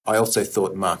I also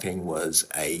thought marketing was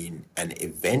an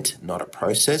event, not a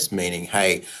process, meaning,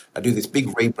 hey, I do this big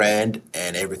rebrand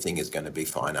and everything is going to be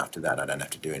fine after that. I don't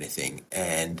have to do anything.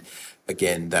 And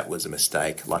again, that was a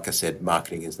mistake. Like I said,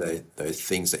 marketing is those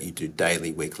things that you do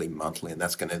daily, weekly, monthly, and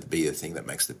that's going to be the thing that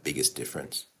makes the biggest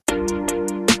difference.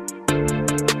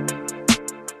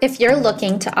 If you're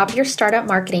looking to up your startup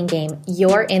marketing game,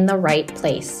 you're in the right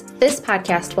place. This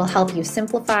podcast will help you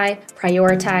simplify,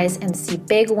 prioritize, and see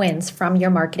big wins from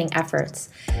your marketing efforts.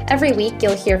 Every week,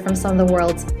 you'll hear from some of the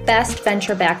world's best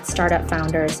venture-backed startup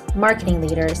founders, marketing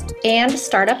leaders, and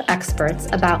startup experts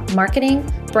about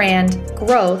marketing, brand,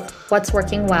 growth, what's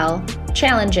working well,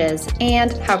 challenges,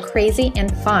 and how crazy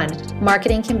and fun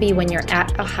marketing can be when you're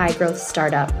at a high-growth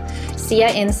startup. See ya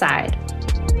inside.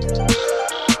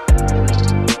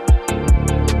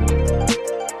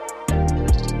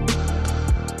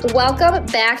 Welcome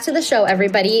back to the show,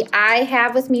 everybody. I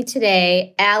have with me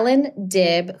today Allan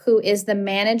Dibb, who is the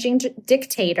managing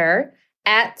dictator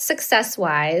at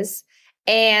Successwise.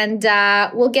 And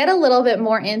we'll get a little bit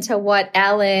more into what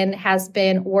Allan has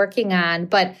been working on.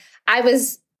 But I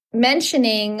was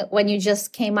mentioning when you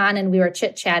just came on and we were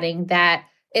chit-chatting that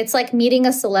it's like meeting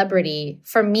a celebrity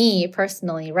for me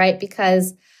personally, right?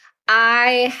 Because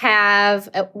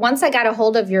once I got a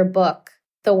hold of your book,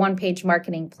 The One-Page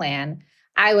Marketing Plan,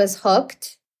 I was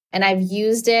hooked and I've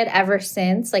used it ever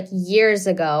since, like years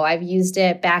ago. I've used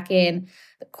it back in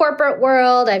the corporate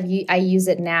world. I use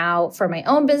it now for my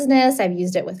own business. I've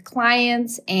used it with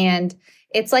clients, and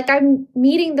it's like I'm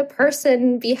meeting the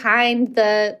person behind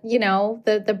the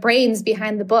brains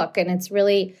behind the book, and it's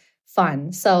really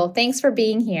fun. So thanks for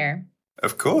being here.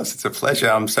 Of course, it's a pleasure.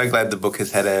 I'm so glad the book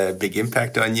has had a big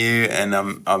impact on you, and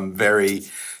I'm very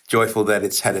joyful that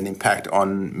it's had an impact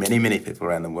on many, many people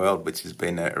around the world, which has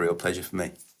been a real pleasure for me.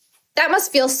 That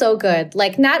must feel so good.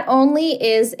 Like, not only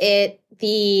is it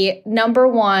the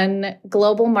 #1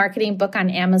 global marketing book on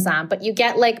Amazon, but you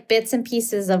get like bits and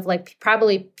pieces of like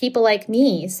probably people like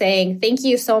me saying, thank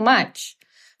you so much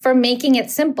for making it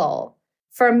simple,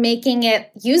 for making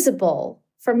it usable,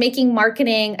 for making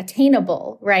marketing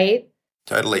attainable, right?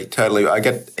 Totally. I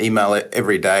get email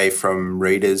every day from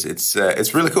readers. It's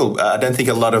really cool. I don't think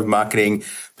a lot of marketing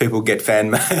people get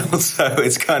fan mail, so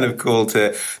it's kind of cool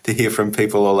to hear from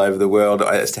people all over the world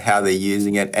as to how they're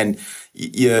using it. And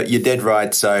you're dead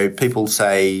right. So people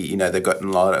say, they've gotten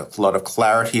a lot of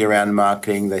clarity around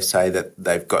marketing. They say that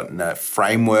they've gotten a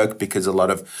framework, because a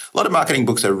lot of marketing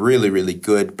books are really, really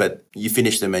good, but you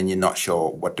finish them and you're not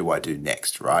sure, what do I do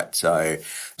next, right? So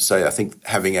I think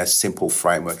having a simple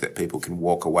framework that people can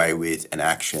walk away with and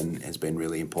action has been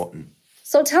really important.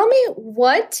 So tell me,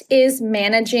 what is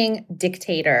managing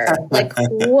dictator? Like,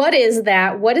 what is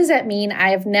that? What does that mean? I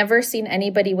have never seen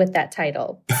anybody with that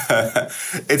title.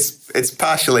 It's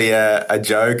partially a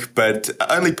joke, but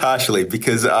only partially,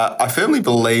 because I firmly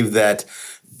believe that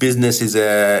business is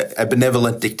a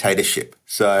benevolent dictatorship.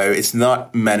 So it's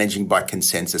not managing by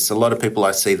consensus. A lot of people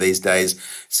I see these days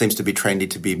seems to be trendy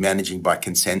to be managing by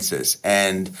consensus.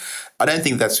 And I don't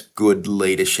think that's good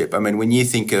leadership. I mean, when you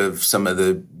think of some of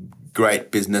the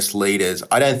great business leaders,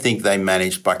 I don't think they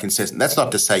manage by consensus. That's not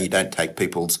to say you don't take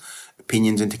people's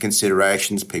opinions into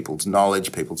considerations, people's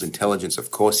knowledge, people's intelligence.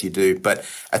 Of course you do. But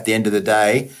at the end of the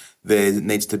day, there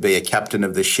needs to be a captain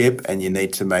of the ship, and you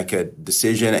need to make a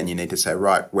decision, and you need to say,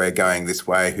 right, we're going this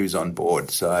way, who's on board?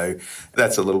 So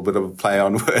that's a little bit of a play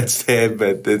on words there,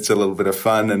 but it's a little bit of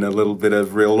fun and a little bit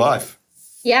of real life.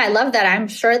 Yeah, I love that. I'm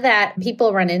sure that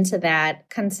people run into that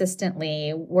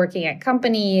consistently working at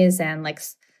companies, and like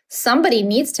somebody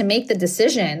needs to make the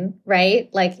decision, right?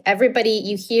 Like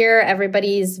you hear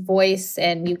everybody's voice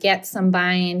and you get some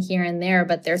buy-in here and there,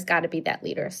 but there's got to be that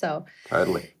leader. So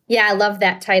totally. Yeah, I love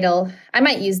that title. I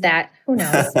might use that. Who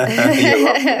knows?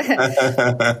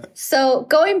 So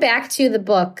going back to the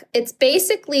book, it's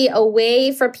basically a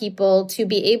way for people to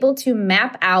be able to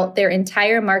map out their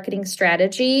entire marketing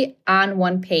strategy on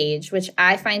one page, which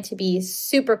I find to be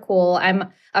super cool.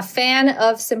 I'm a fan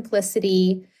of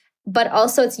simplicity, but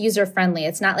also it's user-friendly.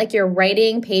 It's not like you're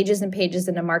writing pages and pages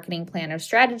in a marketing plan or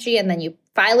strategy and then you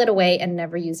file it away and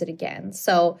never use it again.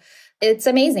 So it's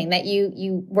amazing that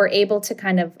you were able to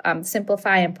kind of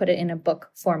simplify and put it in a book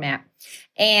format.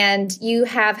 And you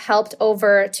have helped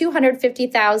over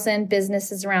 250,000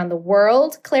 businesses around the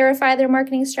world clarify their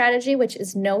marketing strategy, which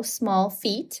is no small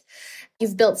feat.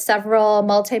 You've built several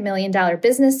multi-million-dollar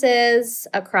businesses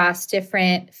across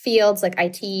different fields like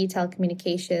IT,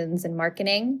 telecommunications, and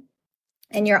marketing.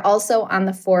 And you're also on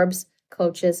the Forbes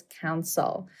Coaches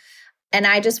Council. And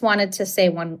I just wanted to say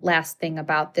one last thing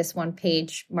about this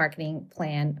one-page marketing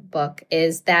plan book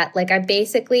is that like I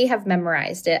basically have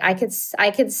memorized it. I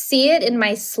could see it in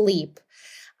my sleep.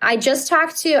 I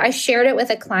shared it with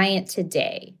a client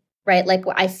today, right? Like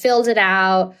I filled it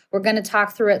out. We're going to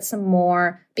talk through it some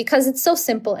more because it's so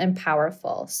simple and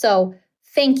powerful. So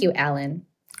thank you, Allan.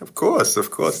 Of course.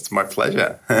 It's my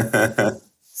pleasure.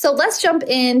 So let's jump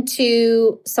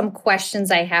into some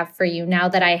questions I have for you now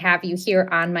that I have you here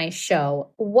on my show.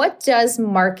 What does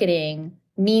marketing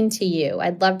mean to you?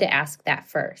 I'd love to ask that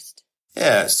first.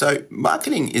 Yeah, so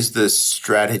marketing is the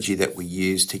strategy that we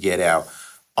use to get our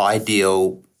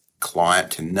ideal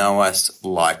client to know us,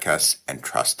 like us, and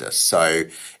trust us. So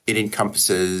it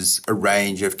encompasses a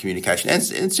range of communication. And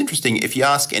it's interesting, if you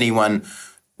ask anyone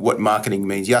what marketing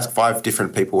means, you ask 5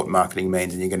 different people what marketing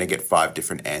means and you're going to get 5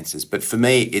 different answers. But for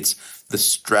me, it's the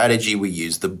strategy we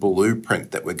use, the blueprint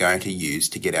that we're going to use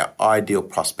to get our ideal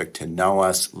prospect to know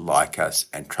us, like us,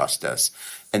 and trust us.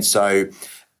 And so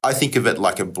I think of it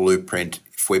like a blueprint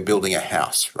if we're building a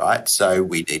house, right? So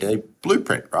we need a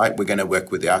blueprint, right? We're going to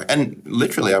work with and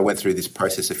literally I went through this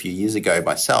process a few years ago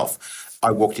myself. I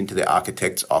walked into the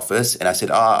architect's office and I said,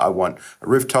 I want a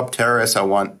rooftop terrace. I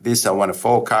want this. I want a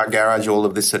 4-car garage, all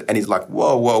of this. And he's like,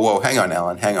 whoa. Hang on,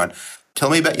 Allan, hang on.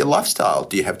 Tell me about your lifestyle.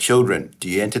 Do you have children? Do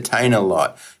you entertain a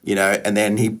lot? And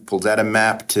then he pulls out a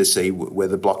map to see where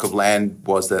the block of land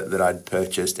was that I'd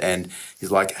purchased. And he's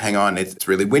like, hang on, it's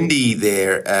really windy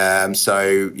there.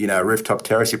 So, a rooftop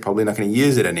terrace, you're probably not going to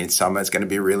use it. And in summer, it's going to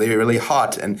be really, really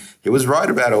hot. And he was right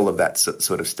about all of that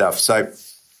sort of stuff. So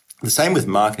the same with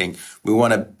marketing. We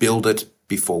want to build it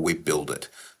before we build it.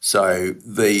 So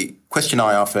the question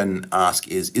I often ask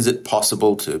is it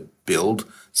possible to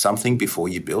build something before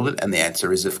you build it? And the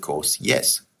answer is, of course,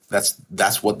 yes.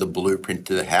 That's what the blueprint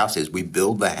to the house is. We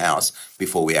build the house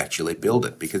before we actually build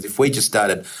it. Because if we just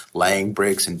started laying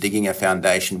bricks and digging a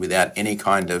foundation without any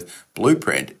kind of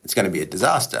blueprint, it's going to be a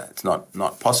disaster. It's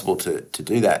not possible to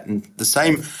do that. And the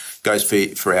same goes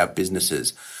for our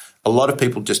businesses. A lot of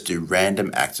people just do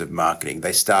random acts of marketing.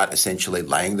 They start essentially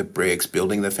laying the bricks,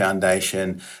 building the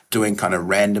foundation, doing kind of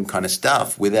random kind of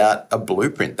stuff without a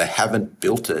blueprint. They haven't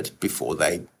built it before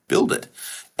they build it.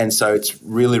 And so it's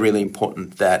really, really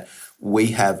important that we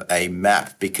have a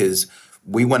map because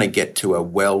we want to get to a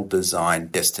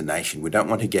well-designed destination. We don't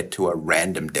want to get to a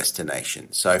random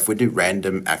destination. So if we do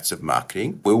random acts of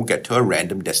marketing, we'll get to a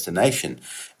random destination.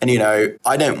 And,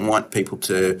 I don't want people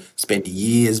to spend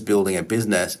years building a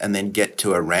business and then get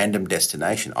to a random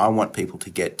destination. I want people to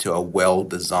get to a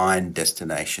well-designed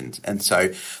destination. And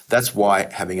so that's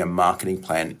why having a marketing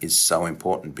plan is so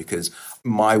important because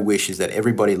my wish is that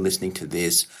everybody listening to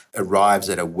this arrives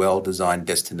at a well-designed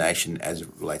destination as it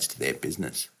relates to their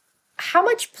business. How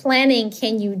much planning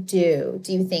can you do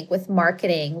you think, with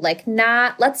marketing? Like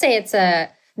let's say it's a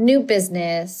new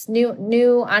business,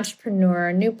 new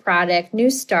entrepreneur, new product, new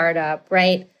startup,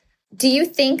 right? Do you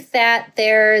think that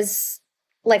there's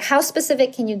how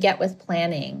specific can you get with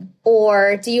planning?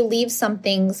 Or do you leave some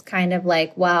things kind of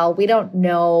like, well, we don't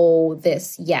know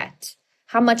this yet?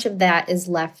 How much of that is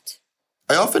left?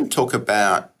 I often talk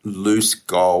about loose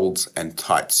goals and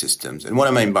tight systems. And what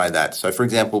I mean by that, so for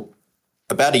example,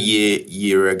 about a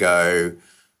year ago,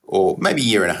 or maybe a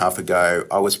year and a half ago,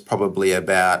 I was probably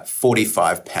about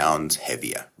 45 pounds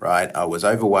heavier, right? I was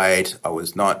overweight. I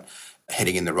was not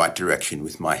heading in the right direction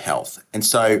with my health. And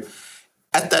so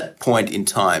at that point in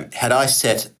time,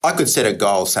 I could set a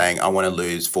goal saying I want to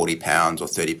lose 40 pounds or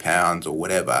 30 pounds or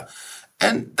whatever.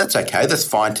 And that's okay. That's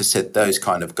fine to set those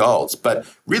kind of goals. But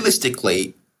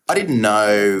realistically, I didn't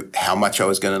know how much I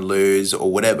was going to lose or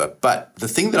whatever. But the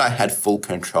thing that I had full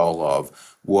control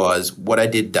of was what I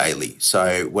did daily.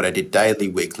 So what I did daily,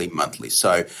 weekly, monthly.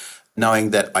 So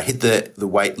knowing that I hit the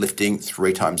weightlifting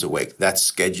 3 times a week. That's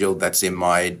scheduled. That's in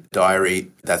my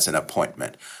diary. That's an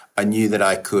appointment. I knew that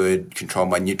I could control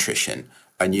my nutrition.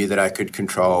 I knew that I could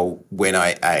control when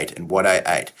I ate and what I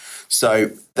ate.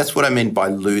 So that's what I mean by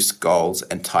loose goals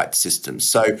and tight systems.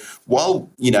 So while,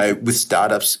 with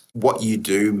startups, what you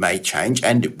do may change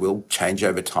and it will change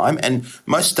over time. And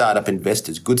most startup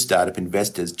investors, good startup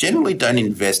investors, generally don't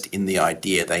invest in the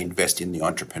idea. They invest in the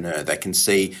entrepreneur. They can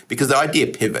see, because the idea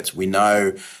pivots. We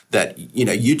know that,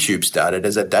 YouTube started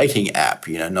as a dating app,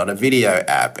 not a video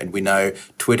app. And we know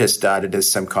Twitter started as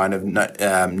some kind of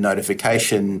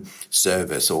notification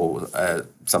service or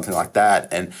something like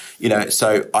that. And,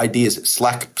 so ideas,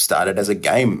 Slack started as a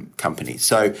game company.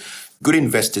 So good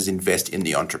investors invest in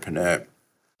the entrepreneur.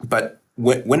 But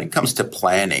when it comes to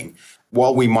planning,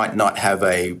 while we might not have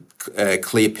a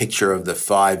clear picture of the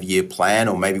 5-year plan,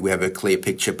 or maybe we have a clear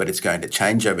picture, but it's going to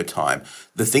change over time,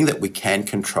 the thing that we can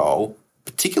control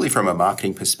particularly from a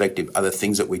marketing perspective, are the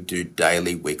things that we do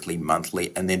daily, weekly,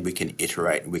 monthly, and then we can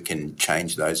iterate and we can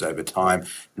change those over time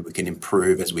and we can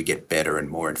improve as we get better and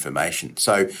more information.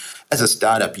 So as a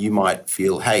startup, you might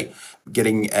feel, hey,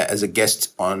 getting as a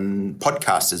guest on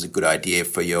podcasts is a good idea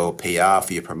for your PR,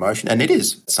 for your promotion. And it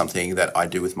is something that I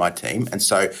do with my team. And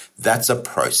so that's a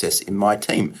process in my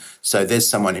team. So there's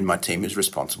someone in my team who's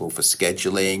responsible for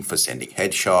scheduling, for sending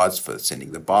headshots, for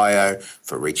sending the bio,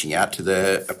 for reaching out to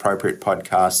the appropriate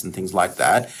podcasts and things like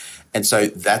that. And so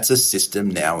that's a system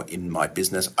now in my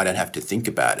business. I don't have to think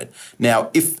about it. Now,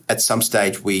 if at some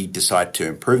stage we decide to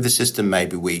improve the system,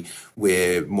 maybe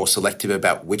we're more selective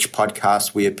about which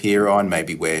podcasts we appear on,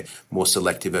 maybe we're more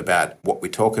selective about what we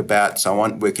talk about, so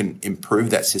on, we can improve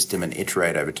that system and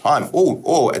iterate over time.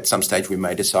 Or at some stage we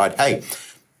may decide, hey,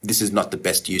 this is not the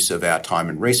best use of our time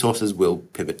and resources, we'll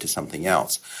pivot to something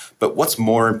else. But what's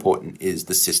more important is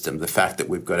the system, the fact that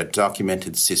we've got a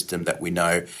documented system that we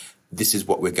know this is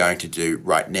what we're going to do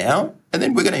right now, and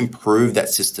then we're going to improve that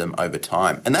system over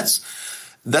time. And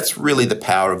that's really the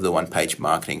power of the one-page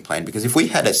marketing plan, because if we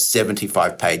had a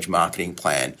 75-page marketing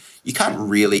plan, you can't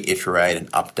really iterate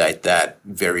and update that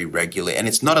very regularly, and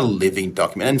it's not a living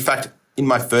document. In fact, in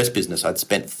my first business, I'd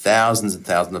spent thousands and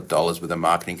thousands of dollars with a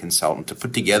marketing consultant to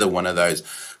put together one of those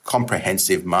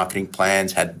comprehensive marketing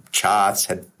plans, had charts,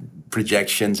 had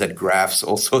projections, had graphs,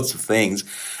 all sorts of things.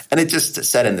 And it just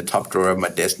sat in the top drawer of my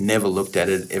desk, never looked at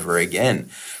it ever again.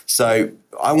 So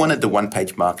I wanted the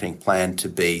one-page marketing plan to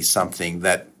be something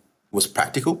that was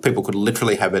practical. People could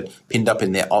literally have it pinned up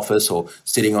in their office or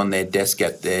sitting on their desk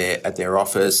at their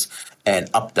office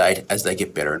and update as they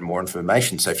get better and more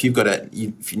information. So if you've got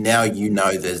now you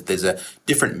know there's a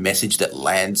different message that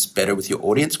lands better with your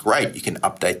audience, great, you can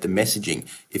update the messaging.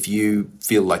 If you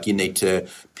feel like you need to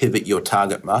pivot your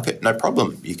target market, no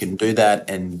problem. You can do that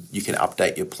and you can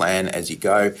update your plan as you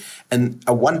go. And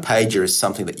a one-pager is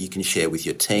something that you can share with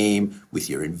your team,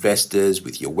 with your investors,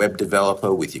 with your web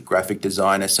developer, with your graphic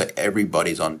designer, so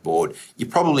everybody's on board. You're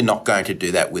probably not going to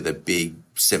do that with a big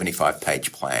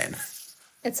 75-page plan.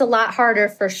 It's a lot harder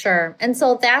for sure. And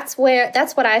so that's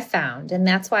what I found. And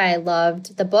that's why I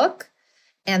loved the book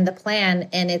and the plan.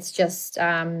 And it's just,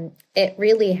 it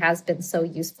really has been so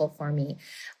useful for me.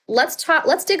 Let's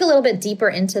dig a little bit deeper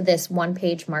into this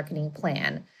one-page marketing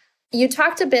plan. You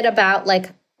talked a bit about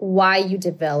like why you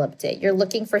developed it. You're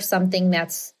looking for something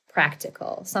that's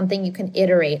practical, something you can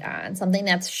iterate on, something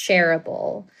that's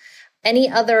shareable. Any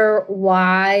other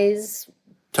whys?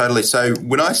 Totally. So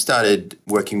when I started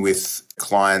working with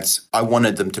clients, I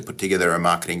wanted them to put together a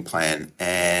marketing plan.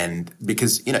 And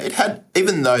because, it had,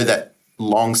 even though that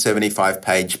long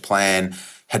 75-page plan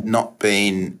had not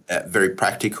been very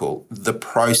practical, the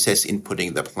process in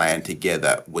putting the plan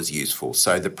together was useful.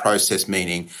 So the process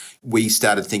meaning we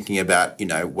started thinking about,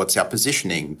 what's our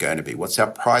positioning going to be? What's our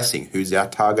pricing? Who's our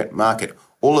target market?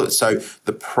 So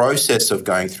the process of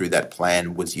going through that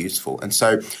plan was useful. And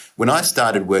so when I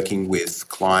started working with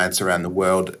clients around the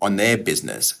world on their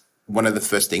business, one of the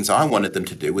first things I wanted them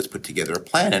to do was put together a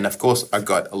plan. And of course, I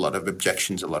got a lot of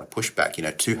objections, a lot of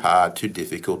pushback, too hard, too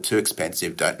difficult, too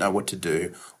expensive, don't know what to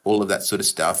do, all of that sort of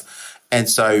stuff. And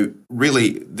so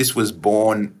really, this was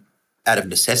born out of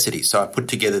necessity. So I put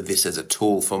together this as a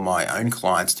tool for my own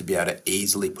clients to be able to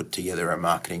easily put together a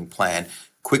marketing plan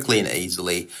quickly and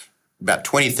easily. About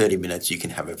 20, 30 minutes, you can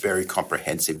have a very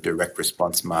comprehensive direct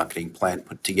response marketing plan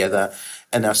put together.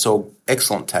 And I saw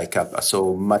excellent take-up. I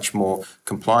saw much more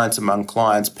compliance among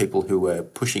clients, people who were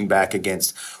pushing back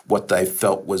against what they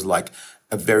felt was like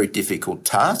a very difficult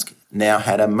task now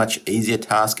had a much easier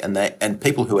task, and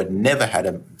people who had never had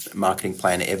a marketing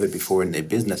plan ever before in their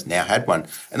business now had one.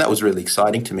 And that was really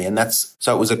exciting to me.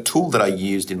 So it was a tool that I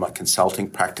used in my consulting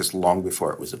practice long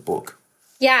before it was a book.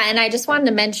 Yeah, and I just wanted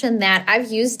to mention that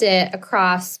I've used it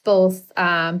across both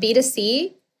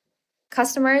B2C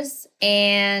customers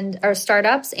or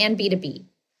startups and B2B.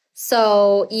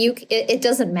 So it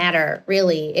doesn't matter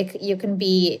really. You can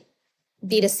be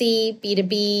B2C,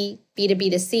 B2B,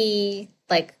 B2B2C,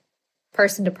 like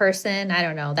person to person. I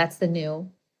don't know. That's the new.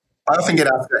 I often get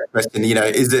asked that question,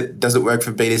 does it work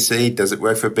for B2C? Does it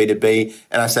work for B2B?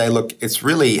 And I say, look, it's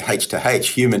really H to H,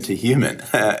 human to human.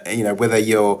 Whether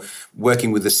you're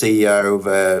working with the CEO of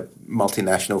a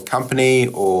multinational company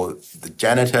or the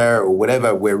janitor or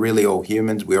whatever, we're really all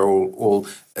humans. We're all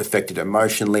affected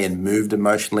emotionally and moved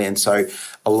emotionally. And so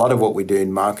a lot of what we do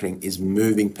in marketing is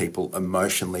moving people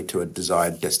emotionally to a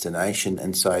desired destination.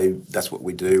 And so that's what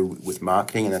we do with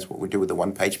marketing, and that's what we do with the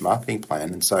one-page marketing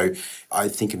plan. And so I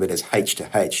think of it as H to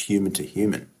H, human to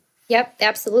human. Yep,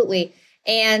 absolutely.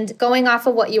 And going off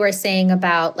of what you were saying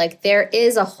about like there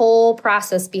is a whole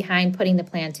process behind putting the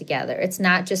plan together. It's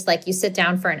not just like you sit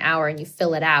down for an hour and you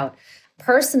fill it out.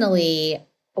 Personally,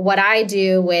 what I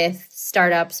do with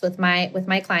startups with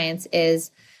my clients is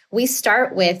we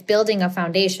start with building a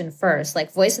foundation first,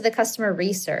 like voice of the customer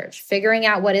research, figuring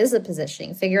out what is the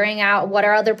positioning, figuring out what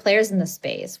are other players in the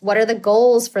space, what are the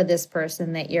goals for this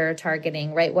person that you're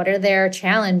targeting, right? What are their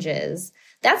challenges?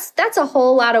 That's a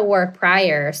whole lot of work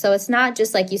prior. So it's not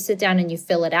just like you sit down and you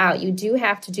fill it out. You do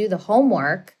have to do the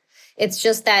homework. It's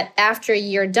just that after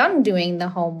you're done doing the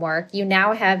homework, you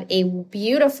now have a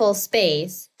beautiful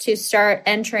space to start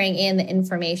entering in the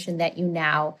information that you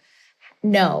now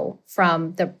know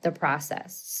from the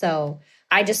process. So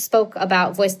I just spoke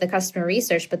about voice of the customer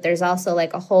research, but there's also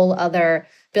like a whole other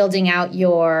building out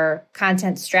your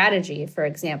content strategy, for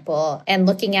example, and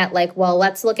looking at like, well,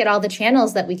 let's look at all the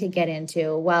channels that we could get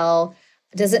into. Well,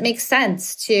 does it make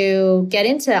sense to get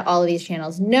into all of these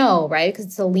channels? No, right? Because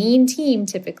it's a lean team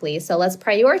typically. So let's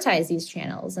prioritize these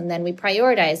channels. And then we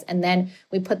prioritize, and then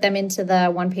we put them into the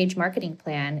one-page marketing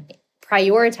plan,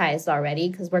 prioritized already,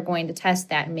 because we're going to test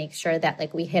that and make sure that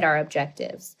like we hit our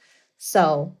objectives.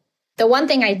 So the one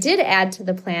thing I did add to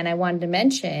the plan I wanted to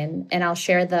mention, and I'll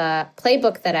share the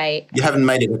playbook that You haven't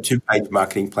made it a 2-page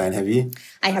marketing plan, have you?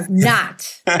 I have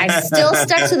not. I still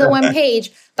stuck to the one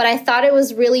page, but I thought it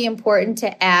was really important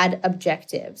to add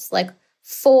objectives. Like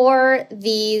for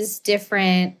these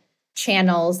different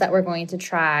channels that we're going to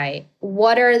try,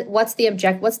 what's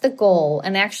the goal?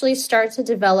 And actually start to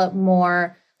develop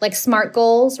more like SMART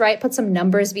goals, right? Put some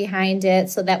numbers behind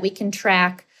it so that we can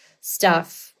track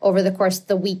stuff over the course of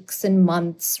the weeks and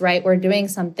months, right? We're doing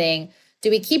something. Do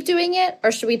we keep doing it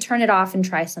or should we turn it off and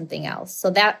try something else?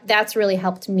 So that's really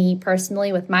helped me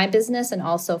personally with my business and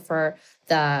also for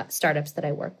the startups that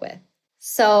I work with.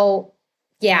 So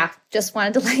yeah, just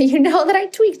wanted to let you know that I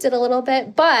tweaked it a little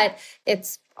bit, but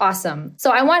it's awesome.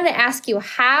 So I wanted to ask you,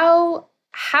 how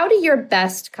do your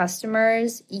best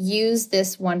customers use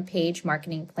this one-page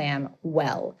marketing plan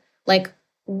well? Like,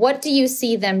 what do you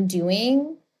see them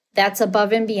doing that's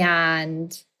above and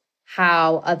beyond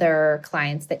how other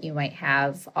clients that you might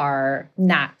have are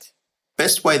not?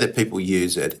 Best way that people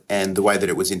use it and the way that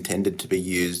it was intended to be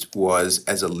used was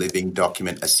as a living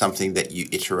document, as something that you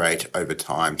iterate over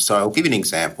time. So I'll give you an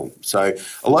example. So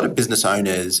a lot of business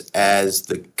owners, as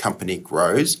the company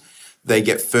grows, they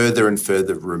get further and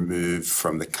further removed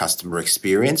from the customer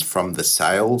experience, from the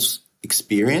sales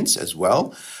experience as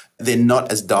well. They're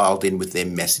not as dialed in with their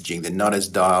messaging. They're not as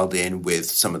dialed in with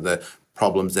some of the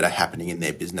problems that are happening in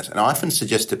their business. And I often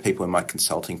suggest to people in my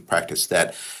consulting practice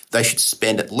that they should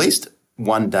spend at least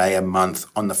one day a month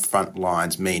on the front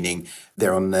lines, meaning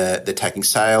they're taking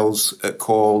sales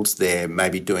calls, they're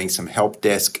maybe doing some help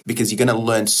desk, because you're going to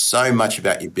learn so much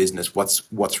about your business,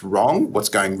 what's wrong, what's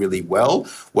going really well,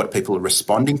 what people are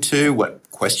responding to, what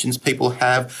questions people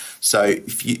have. So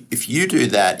if you do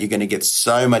that, you're going to get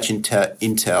so much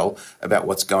intel about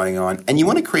what's going on, and you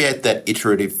want to create that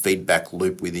iterative feedback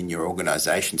loop within your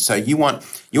organization. So you want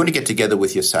to get together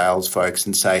with your sales folks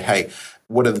and say, hey,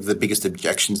 what are the biggest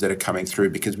objections that are coming through?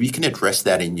 Because we can address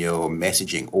that in your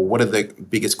messaging. Or what are the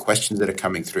biggest questions that are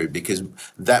coming through? Because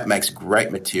that makes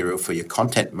great material for your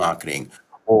content marketing.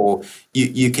 Or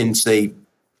you can see,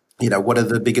 what are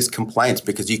the biggest complaints?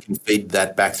 Because you can feed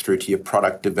that back through to your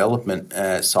product development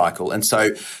cycle. And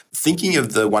so thinking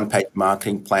of the one-page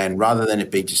marketing plan, rather than it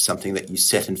be just something that you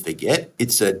set and forget,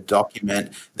 it's a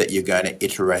document that you're going to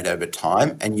iterate over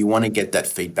time, and you want to get that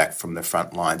feedback from the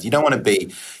front lines. You don't want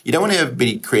to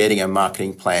be creating a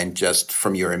marketing plan just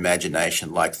from your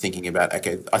imagination, like thinking about,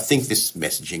 okay, I think this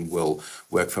messaging will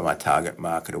work for my target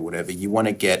market or whatever. You want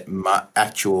to get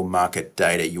actual market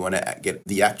data. You want to get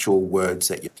the actual words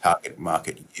that your target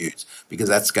market use, because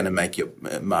that's going to make your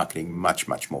marketing much,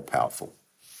 much more powerful.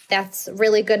 That's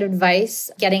really good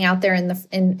advice. Getting out there on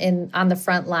the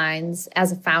front lines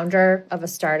as a founder of a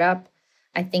startup,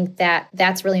 I think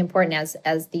that's really important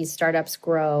as these startups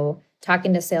grow.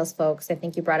 Talking to sales folks, I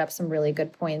think you brought up some really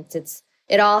good points.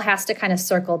 It all has to kind of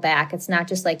circle back. It's not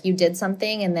just like you did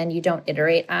something and then you don't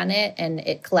iterate on it and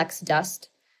it collects dust,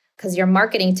 because your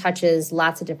marketing touches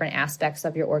lots of different aspects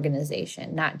of your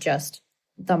organization, not just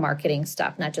the marketing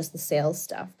stuff, not just the sales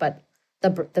stuff, but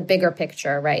the bigger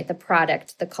picture, right? The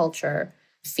product, the culture,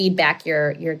 feedback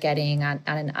you're getting on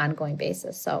an ongoing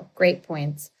basis. So great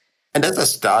points. And as a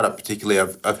startup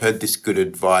particularly, I've heard this good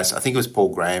advice. I think it was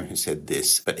Paul Graham who said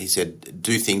this, but he said,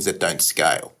 do things that don't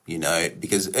scale.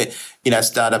 because,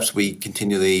 startups, we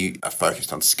continually are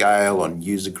focused on scale, on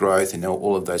user growth and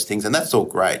all of those things. And that's all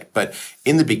great. But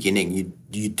in the beginning,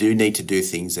 you do need to do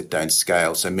things that don't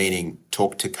scale. So meaning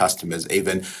talk to customers,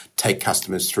 even take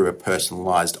customers through a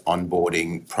personalized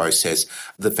onboarding process.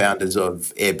 The founders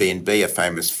of Airbnb are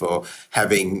famous for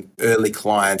having early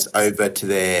clients over to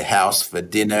their house for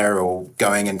dinner or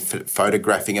going and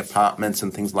photographing apartments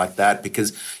and things like that,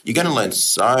 because you're going to learn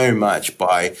so much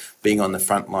by being on the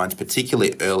front lines,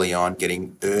 particularly early on,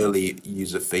 getting early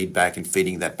user feedback and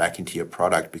feeding that back into your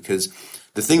product. Because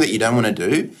the thing that you don't want to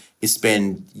do is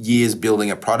spend years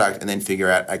building a product and then figure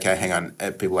out, okay, hang on,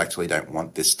 people actually don't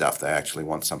want this stuff. They actually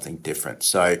want something different.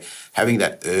 So having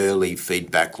that early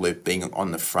feedback loop, being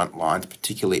on the front lines,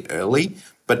 particularly early,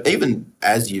 but even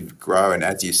as you grow and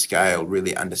as you scale,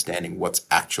 really understanding what's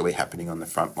actually happening on the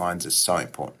front lines is so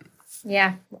important.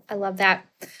 Yeah, I love that.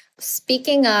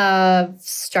 Speaking of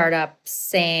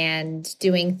startups and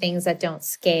doing things that don't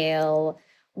scale,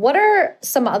 what are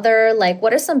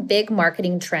some big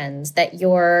marketing trends that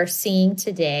you're seeing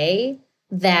today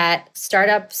that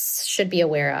startups should be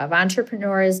aware of?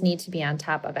 Entrepreneurs need to be on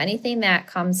top of. Anything that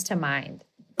comes to mind?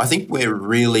 I think we're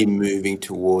really moving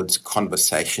towards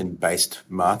conversation-based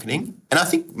marketing. And I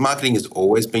think marketing has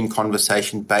always been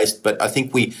conversation-based, but I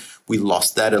think we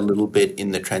lost that a little bit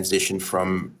in the transition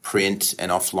from print and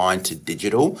offline to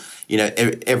digital.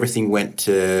 Everything went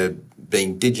to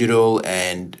being digital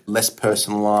and less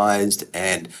personalized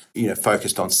and,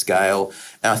 focused on scale.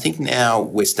 And I think now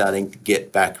we're starting to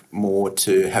get back more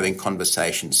to having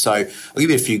conversations. So I'll give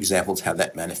you a few examples how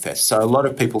that manifests. So a lot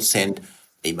of people send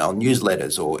email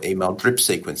newsletters or email drip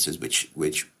sequences,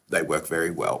 which they work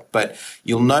very well. But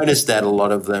you'll notice that a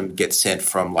lot of them get sent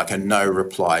from like a no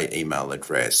reply email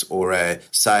address or a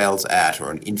sales @ or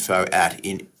an info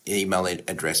 @ email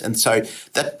address. And so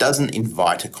that doesn't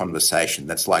invite a conversation.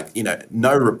 That's like,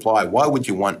 no reply. Why would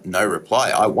you want no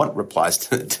reply? I want replies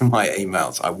to my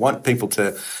emails. I want people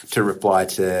to reply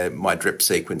to my drip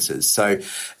sequences. So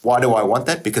why do I want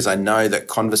that? Because I know that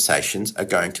conversations are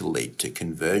going to lead to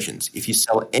conversions. If you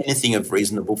sell anything of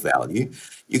reasonable value,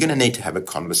 you're going to need to have a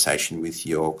conversation with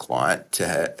your client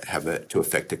to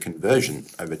affect a conversion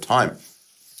over time.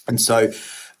 And so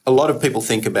a lot of people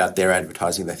think about their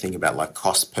advertising. They think about like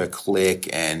cost per click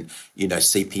and,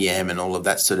 CPM and all of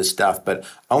that sort of stuff. But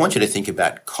I want you to think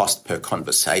about cost per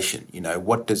conversation.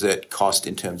 What does it cost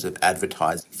in terms of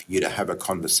advertising for you to have a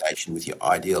conversation with your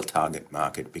ideal target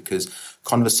market? Because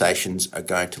conversations are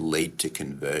going to lead to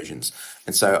conversions.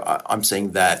 And so I'm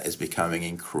seeing that as becoming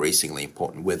increasingly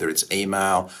important, whether it's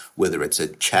email, whether it's a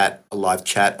live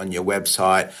chat on your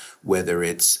website, whether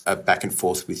it's a back and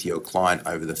forth with your client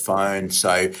over the phone.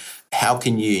 So how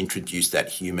can you introduce that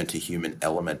human to human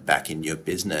element back in your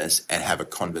business and have a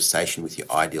conversation with your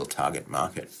ideal target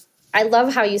market? I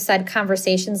love how you said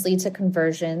conversations lead to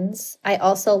conversions. I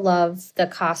also love the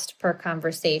cost per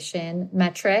conversation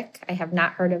metric. I have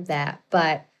not heard of that,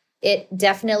 but it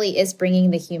definitely is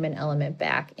bringing the human element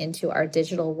back into our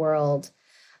digital world.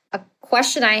 A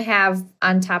question I have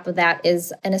on top of that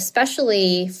is, and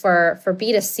especially for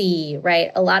B2C,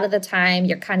 right? A lot of the time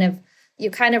you kind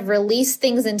of release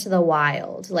things into the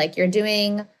wild, like you're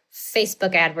doing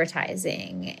Facebook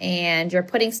advertising and you're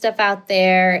putting stuff out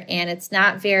there and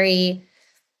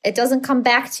it doesn't come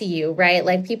back to you, right?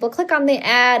 Like people click on the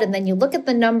ad and then you look at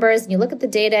the numbers and you look at the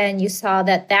data and you saw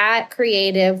that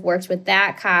creative works with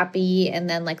that copy. And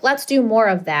then like, let's do more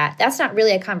of that. That's not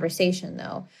really a conversation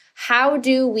though. How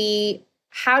do we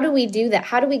do that?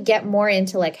 How do we get more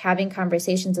into like having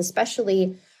conversations,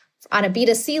 especially on a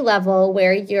B2C level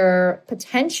where you're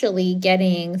potentially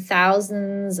getting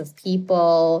thousands of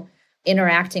people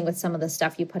interacting with some of the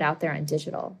stuff you put out there on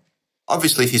digital?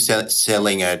 Obviously, if you're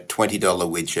selling a $20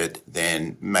 widget,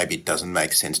 then maybe it doesn't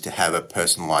make sense to have a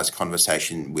personalized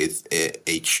conversation with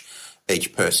each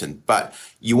person. But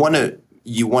you want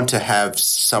to have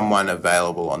someone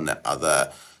available on the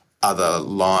other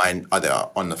line, either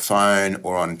on the phone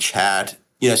or on chat.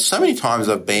 So many times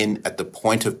I've been at the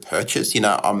point of purchase.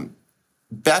 I'm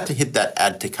about to hit that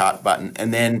add to cart button,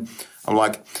 and then I'm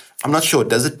like, I'm not sure.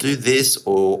 Does it do this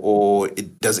or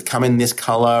does it come in this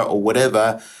color or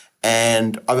whatever?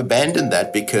 And I've abandoned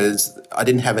that because I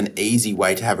didn't have an easy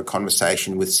way to have a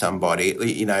conversation with somebody.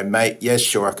 Mate, yes,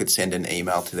 sure, I could send an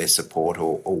email to their support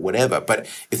or whatever. But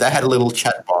if they had a little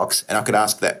chat box and I could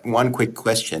ask that one quick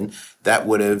question, that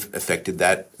would have affected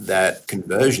that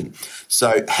conversion.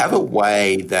 So have a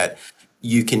way that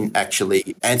you can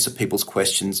actually answer people's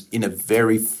questions in a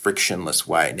very frictionless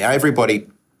way. Now, everybody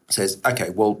says, okay,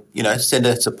 well, send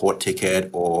a support ticket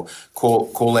or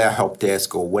call our help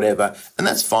desk or whatever, and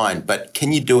that's fine. But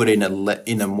can you do it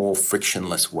in a more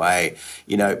frictionless way?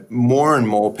 More and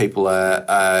more people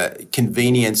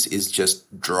convenience is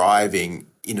just driving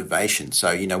innovation.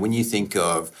 So, when you think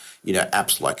of,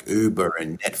 apps like Uber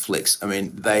and Netflix, I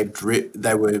mean,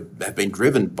 have been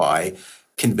driven by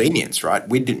convenience, right?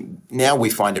 Now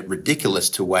we find it ridiculous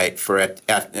to wait for a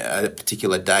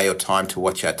particular day or time to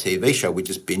watch our TV show. We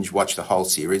just binge watch the whole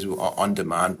series on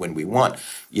demand when we want.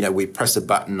 We press a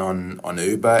button on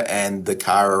Uber and the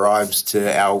car arrives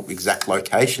to our exact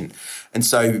location. And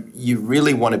so you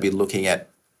really want to be looking at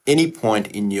any point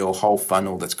in your whole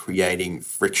funnel that's creating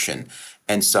friction.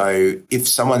 And so if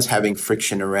someone's having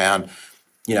friction around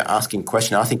asking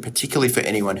questions, I think particularly for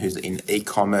anyone who's in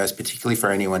e-commerce, particularly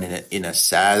for anyone in a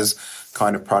SaaS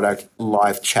kind of product,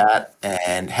 live chat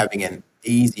and having an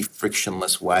easy,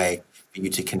 frictionless way for you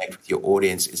to connect with your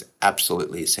audience is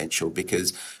absolutely essential,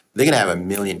 because they're going to have a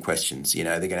million questions.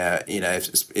 They're going to,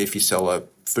 if you sell a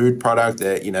food product,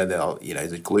 they'll,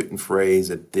 is it gluten-free, is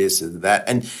it this, is it that?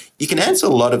 And you can answer a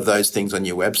lot of those things on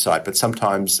your website, but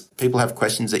sometimes people have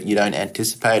questions that you don't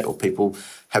anticipate, or people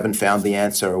haven't found the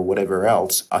answer or whatever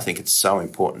else. I think it's so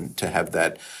important to have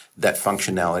that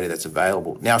functionality that's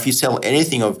available. Now, if you sell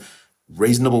anything of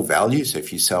reasonable value, so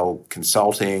if you sell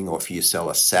consulting or if you sell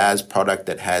a SaaS product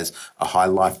that has a high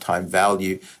lifetime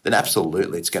value, then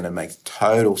absolutely it's going to make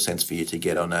total sense for you to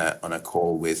get on a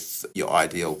call with your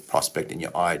ideal prospect and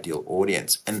your ideal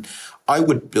audience. And I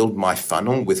would build my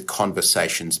funnel with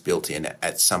conversations built in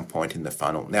at some point in the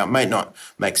funnel. Now, it may not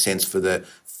make sense for the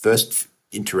first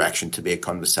interaction to be a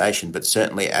conversation, but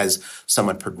certainly as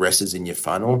someone progresses in your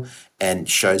funnel and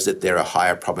shows that they're a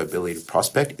higher probability to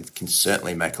prospect, it can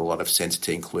certainly make a lot of sense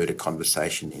to include a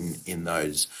conversation in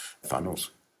those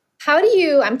funnels.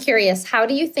 I'm curious, how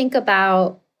do you think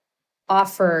about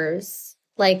offers?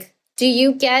 Like, do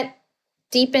you get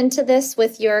deep into this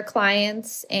with your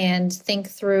clients and think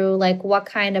through like what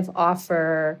kind of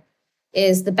offer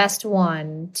is the best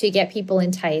one to get people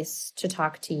enticed to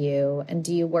talk to you? And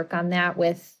do you work on that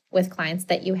with clients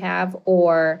that you have,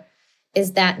 or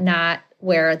is that not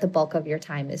where the bulk of your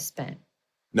time is spent?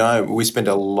 No, we spend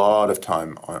a lot of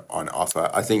time on offer.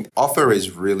 I think offer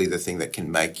is really the thing that can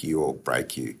make you or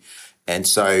break you. And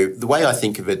so the way I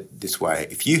think of it this way,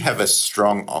 if you have a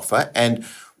strong offer, and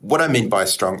what I mean by a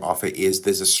strong offer is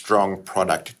there's a strong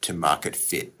product to market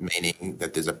fit, meaning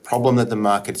that there's a problem that the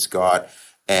market's got,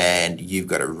 and you've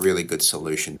got a really good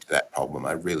solution to that problem,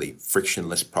 a really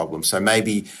frictionless problem. So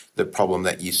maybe the problem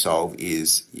that you solve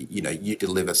is, you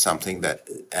deliver something that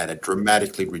at a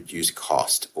dramatically reduced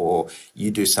cost, or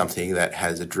you do something that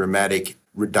has a dramatic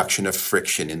reduction of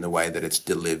friction in the way that it's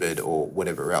delivered, or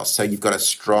whatever else. So you've got a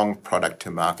strong product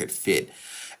to market fit.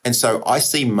 And so I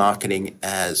see marketing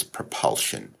as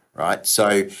propulsion. Right.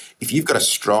 So if you've got a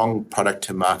strong product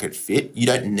to market fit, you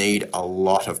don't need a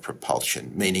lot of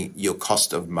propulsion, meaning your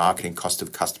cost of marketing, cost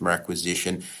of customer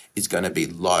acquisition is going to be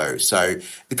low. So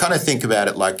you kind of think about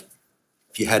it like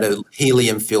if you had a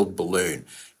helium-filled balloon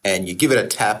and you give it a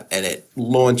tap and it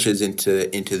launches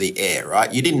into the air,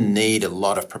 right? You didn't need a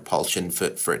lot of propulsion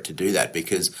for it to do that,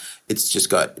 because it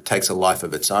takes a life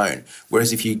of its own.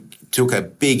 Whereas if you took a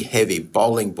big, heavy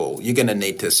bowling ball, you're going to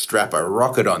need to strap a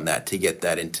rocket on that to get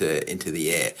that into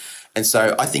the air. And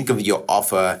so I think of your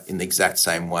offer in the exact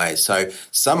same way. So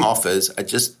some offers are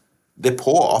they're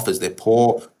poor offers, they're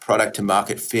poor product to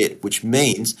market fit, which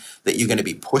means that you're going to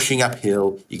be pushing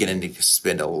uphill. You're going to need to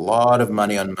spend a lot of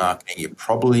money on marketing. You're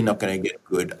probably not going to get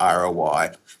good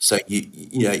ROI. So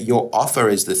your offer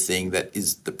is the thing that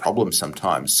is the problem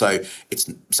sometimes. So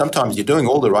sometimes you're doing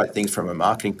all the right things from a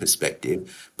marketing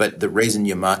perspective, but the reason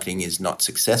your marketing is not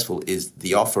successful is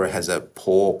the offer has a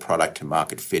poor product to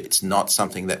market fit. It's not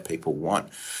something that people want.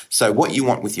 So what you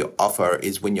want with your offer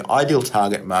is when your ideal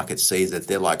target market sees it,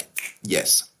 they're like,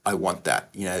 yes, I want that.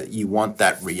 You want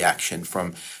that reaction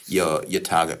from your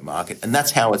target market. And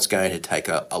that's how it's going to take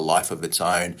a life of its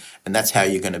own. And that's how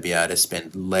you're going to be able to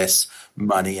spend less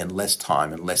money and less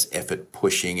time and less effort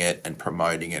pushing it and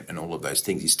promoting it and all of those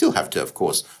things. You still have to, of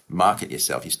course, market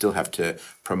yourself. You still have to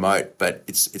promote, but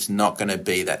it's not going to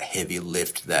be that heavy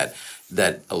lift that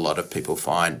a lot of people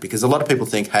find, because a lot of people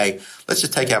think, hey, let's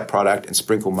just take our product and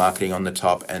sprinkle marketing on the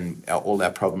top and all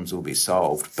our problems will be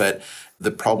solved. But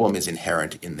the problem is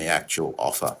inherent in the actual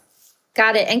offer.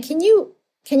 Got it. And can you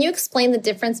explain the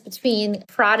difference between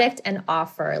product and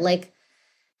offer? Like,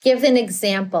 give an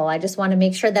example. I just want to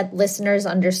make sure that listeners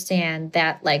understand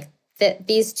that that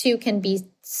these two can be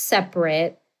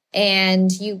separate,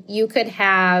 and you can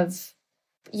have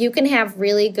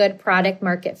really good product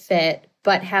market fit,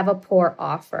 but have a poor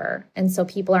offer. And so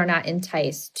people are not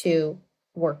enticed to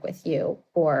work with you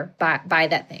or buy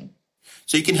that thing.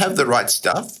 So you can have the right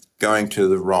stuff going to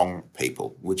the wrong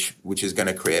people, which is going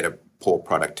to create a poor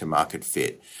product to market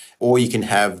fit. Or you can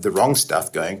have the wrong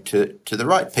stuff going to the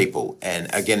right people.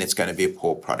 And again, it's going to be a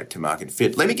poor product to market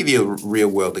fit. Let me give you a real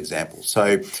world example.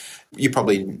 So you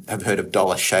probably have heard of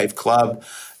Dollar Shave Club.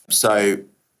 So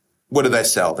what do they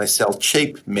sell? They sell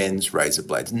cheap men's razor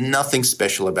blades. Nothing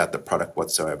special about the product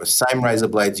whatsoever. Same razor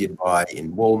blades you'd buy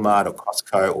in Walmart or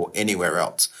Costco or anywhere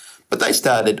else. But they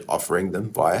started offering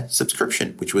them via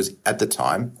subscription, which was at the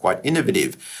time quite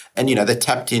innovative. And, they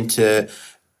tapped into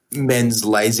men's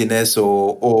laziness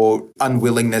or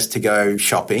unwillingness to go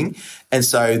shopping. And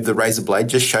so the razor blade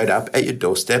just showed up at your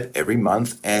doorstep every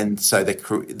month. And so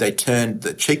they turned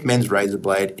the cheap men's razor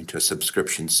blade into a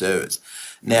subscription service.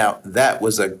 Now, that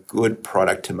was a good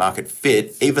product to market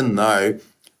fit, even though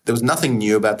there was nothing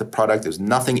new about the product. There was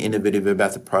nothing innovative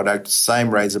about the product.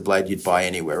 Same razor blade you'd buy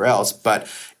anywhere else, but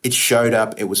it showed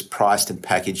up. It was priced and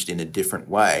packaged in a different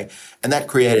way. And that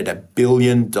created $1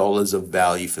 billion of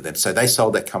value for them. So they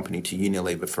sold that company to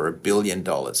Unilever for $1 billion.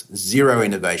 Zero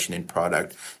innovation in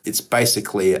product. It's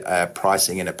basically a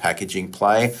pricing and a packaging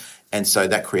play. And so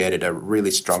that created a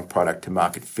really strong product to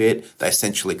market fit. They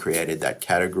essentially created that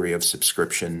category of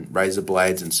subscription razor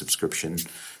blades and subscription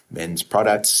men's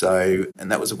products. So, and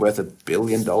that was worth $1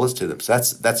 billion to them. So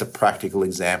that's a practical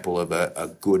example of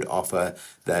a good offer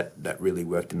that really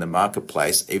worked in the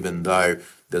marketplace, even though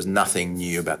there's nothing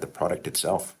new about the product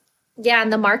itself. Yeah,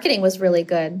 and the marketing was really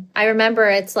good. I remember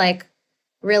it's like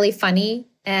really funny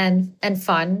and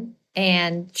fun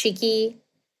and cheeky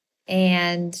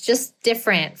and just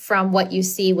different from what you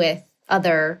see with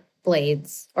other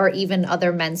blades or even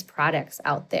other men's products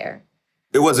out there.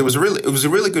 It was a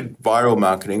really good viral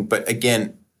marketing. But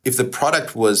again, if the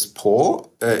product was poor,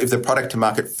 if the product to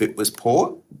market fit was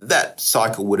poor, that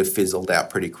cycle would have fizzled out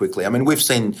pretty quickly. I mean, we've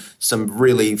seen some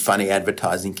really funny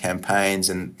advertising campaigns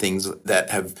and things that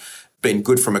have been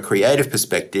good from a creative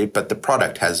perspective, but the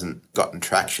product hasn't gotten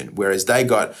traction. Whereas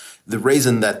the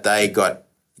reason that they got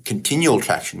continual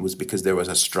traction was because there was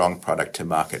a strong product to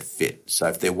market fit. So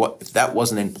if that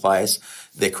wasn't in place,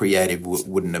 their creative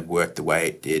wouldn't have worked the way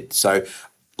it did. So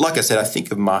like I said, I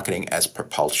think of marketing as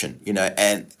propulsion,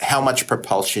 and how much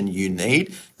propulsion you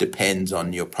need depends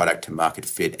on your product to market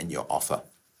fit and your offer.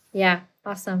 Yeah,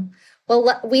 awesome.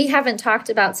 Well, we haven't talked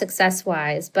about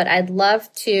Successwise, but I'd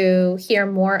love to hear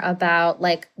more about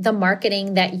like the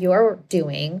marketing that you're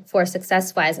doing for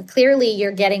Successwise. Clearly,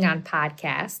 you're getting on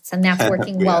podcasts and that's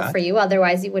working well for you.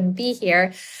 Otherwise, you wouldn't be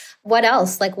here. What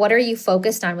else? Like, what are you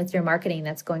focused on with your marketing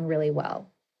that's going really well?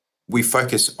 We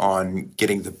focus on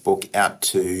getting the book out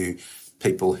to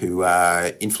people who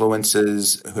are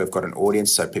influencers, who have got an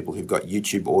audience, so people who've got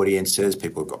YouTube audiences,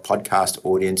 people who've got podcast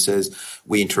audiences.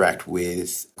 We interact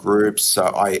with groups.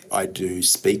 So I do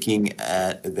speaking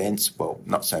at events, well,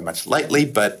 not so much lately,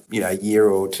 but a year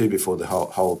or two before the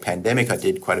whole pandemic, I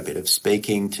did quite a bit of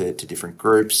speaking to different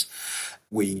groups.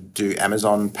 We do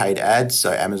Amazon paid ads,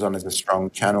 so Amazon is a strong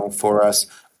channel for us.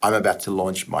 I'm about to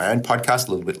launch my own podcast,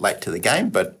 a little bit late to the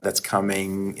game, but that's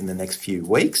coming in the next few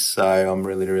weeks. So I'm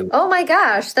really... Oh my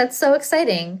gosh, that's so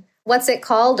exciting. What's it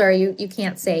called, or you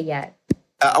can't say yet?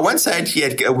 I won't say it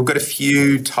yet. We've got a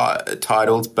few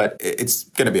titles, but it's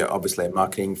going to be obviously a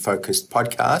marketing-focused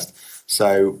podcast.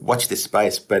 So watch this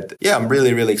space. But yeah, I'm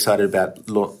really, really excited about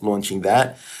launching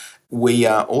that. We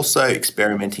are also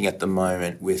experimenting at the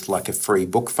moment with like a free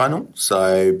book funnel.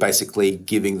 So basically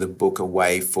giving the book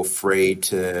away for free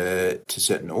to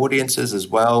certain audiences as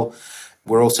well.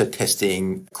 We're also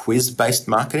testing quiz-based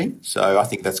marketing. So I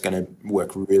think that's going to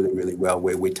work really, really well,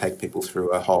 where we take people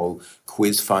through a whole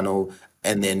quiz funnel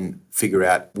and then figure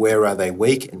out where are they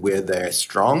weak and where they're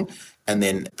strong, and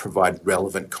then provide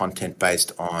relevant content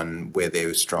based on where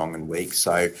they're strong and weak.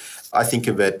 So I think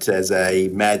of it as a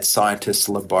mad scientist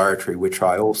laboratory. We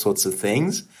try all sorts of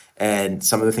things, and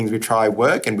some of the things we try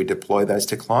work and we deploy those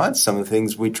to clients. Some of the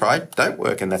things we try don't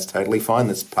work, and that's totally fine.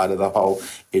 That's part of the whole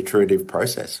iterative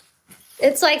process.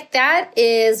 It's like that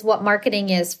is what marketing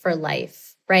is for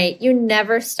life, right? You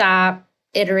never stop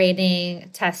iterating,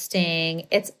 testing.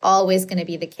 It's always going to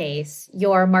be the case.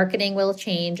 Your marketing will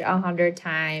change 100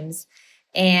 times.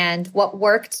 And what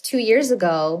worked 2 years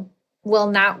ago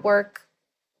will not work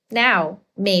now,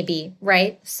 maybe,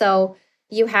 right? So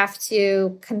you have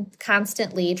to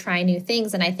constantly try new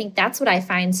things. And I think that's what I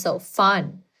find so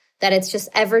fun, that it's just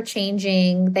ever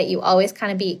changing, that you always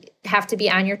kind of have to be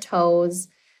on your toes.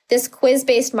 This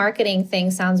quiz-based marketing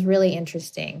thing sounds really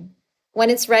interesting. When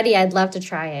it's ready, I'd love to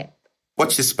try it.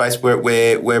 Watch this space.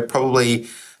 We're probably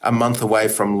a month away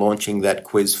from launching that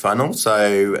quiz funnel.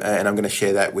 So, and I'm going to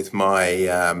share that with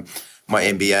my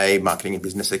MBA, Marketing and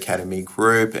Business Academy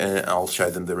group, and I'll show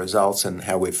them the results and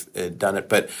how we've done it.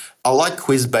 But I like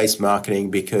quiz-based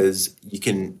marketing because you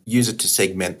can use it to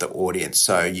segment the audience.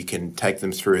 So you can take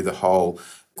them through the whole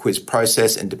quiz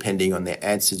process, and depending on their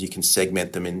answers, you can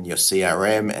segment them in your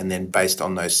CRM, and then based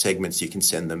on those segments, you can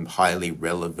send them highly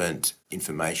relevant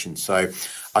information. So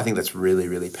I think that's really,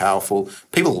 really powerful.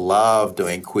 People love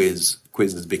doing quizzes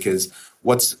because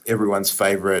what's everyone's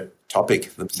favorite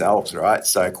topic? Themselves, right?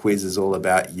 So quiz is all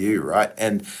about you, right?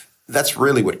 And that's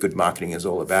really what good marketing is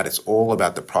all about. It's all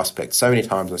about the prospect. So many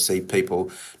times I see people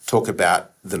talk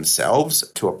about themselves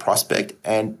to a prospect,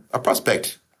 and a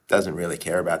prospect doesn't really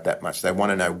care about that much. They want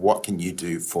to know, what can you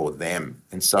do for them?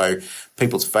 And so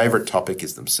people's favorite topic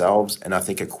is themselves, and I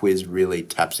think a quiz really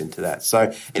taps into that.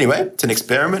 So anyway, it's an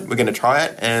experiment. We're going to try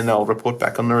it, and I'll report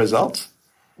back on the results.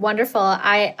 Wonderful.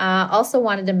 I also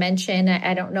wanted to mention,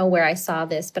 I don't know where I saw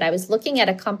this, but I was looking at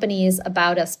a company's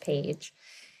About Us page.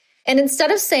 And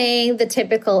instead of saying the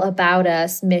typical About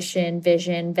Us, mission,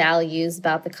 vision, values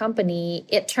about the company,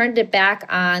 it turned it back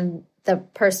on the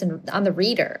person, on the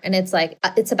reader. And it's like,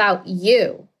 it's about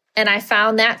you. And I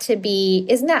found that to be,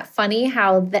 isn't that funny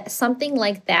how something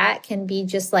like that can be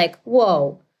just like,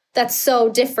 whoa, that's so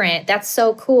different. That's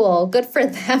so cool. Good for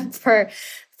them for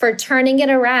turning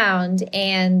it around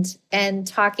and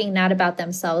talking not about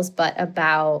themselves, but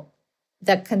about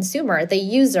the consumer, the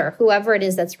user, whoever it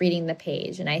is that's reading the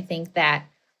page. And I think that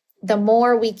the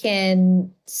more we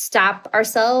can stop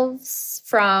ourselves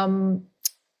from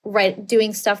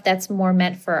doing stuff that's more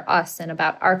meant for us and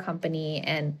about our company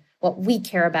and what we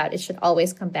care about, it should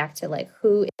always come back to like,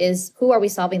 who are we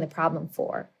solving the problem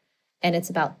for? And it's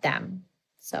about them.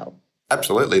 So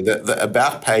absolutely. The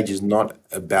about page is not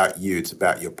about you, it's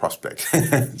about your prospect.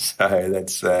 So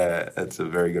that's a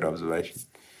very good observation.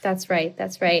 That's right.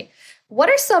 That's right. What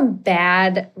are some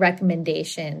bad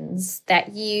recommendations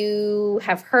that you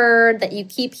have heard, that you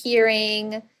keep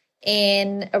hearing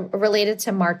in related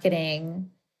to marketing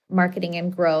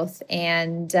and growth,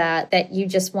 and that you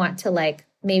just want to like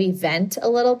maybe vent a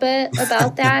little bit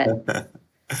about that?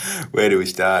 Where do we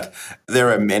start?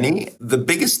 There are many. The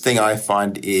biggest thing I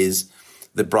find is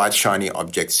the bright, shiny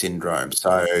object syndrome.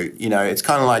 So, it's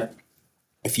kind of like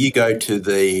if you go to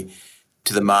the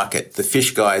market, the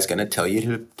fish guy is going to tell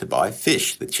you to buy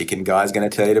fish. The chicken guy is going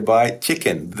to tell you to buy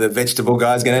chicken. The vegetable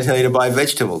guy is going to tell you to buy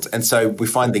vegetables. And so we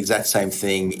find the exact same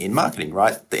thing in marketing,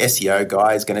 right? The SEO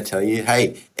guy is going to tell you,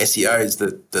 hey, SEO is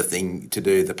the thing to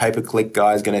do. The pay-per-click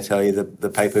guy is going to tell you the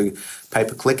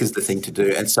pay-per-click is the thing to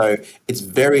do. And so it's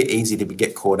very easy to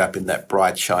get caught up in that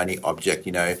bright, shiny object,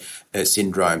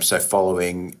 syndrome. So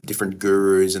following different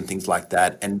gurus and things like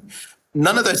that. And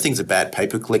none of those things are bad.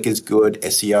 Pay-per-click is good,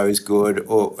 SEO is good,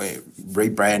 or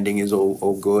rebranding is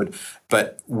all good.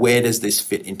 But where does this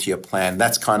fit into your plan?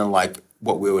 That's kind of like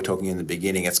what we were talking in the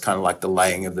beginning. It's kind of like the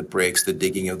laying of the bricks, the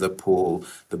digging of the pool,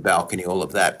 the balcony, all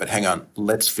of that. But hang on,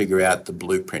 let's figure out the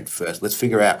blueprint first. Let's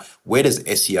figure out, where does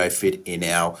SEO fit in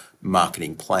our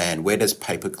marketing plan? Where does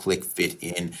pay-per-click fit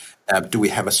in? Do we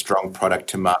have a strong product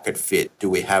to market fit? Do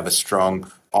we have a strong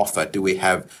offer? Do we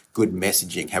have good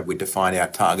messaging? Have we defined our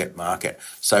target market?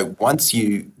 So once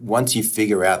you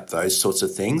figure out those sorts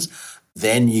of things,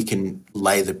 then you can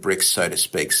lay the bricks, so to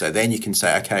speak. So then you can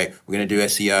say, okay, we're going to do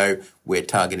SEO. We're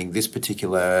targeting this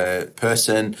particular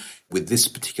person with this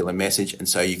particular message. And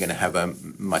so you're going to have a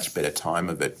much better time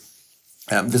of it.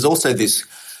 There's also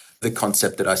the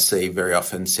concept that I see very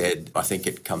often said, I think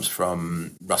it comes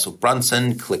from Russell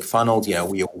Brunson, ClickFunnels,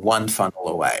 we are one funnel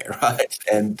away, right?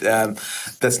 And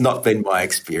that's not been my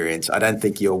experience. I don't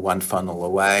think you're one funnel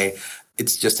away.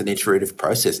 It's just an iterative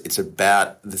process. It's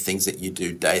about the things that you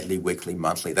do daily, weekly,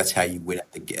 monthly. That's how you win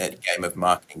at the game of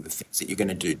marketing. The things that you're going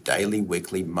to do daily,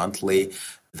 weekly, monthly,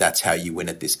 that's how you win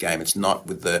at this game. It's not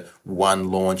with the one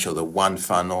launch or the one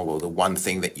funnel or the one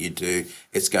thing that you do.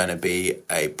 It's going to be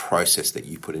a process that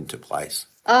you put into place.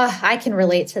 I can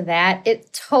relate to that.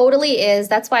 It totally is.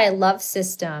 That's why I love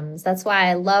systems. That's why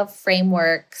I love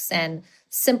frameworks and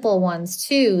simple ones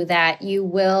too, that you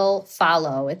will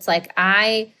follow. It's like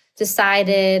I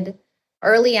decided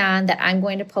early on that I'm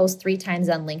going to post 3 times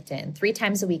on LinkedIn, 3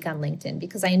 times a week on LinkedIn,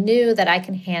 because I knew that I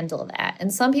can handle that.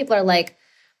 And some people are like,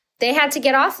 they had to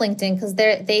get off LinkedIn because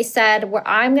they said, well,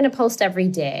 I'm going to post every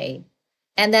day.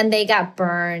 And then they got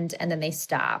burned and then they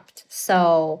stopped.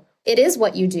 So it is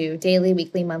what you do daily,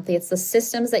 weekly, monthly. It's the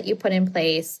systems that you put in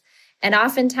place. And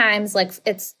oftentimes, like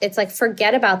it's like,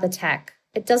 forget about the tech.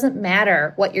 It doesn't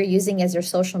matter what you're using as your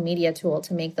social media tool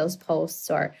to make those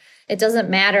posts, or it doesn't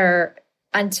matter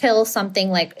until something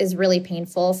like is really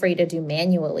painful for you to do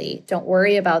manually. Don't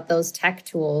worry about those tech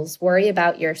tools. Worry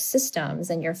about your systems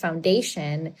and your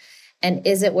foundation. And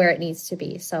is it where it needs to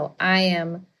be? So I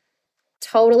am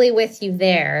totally with you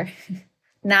there.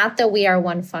 Not that we are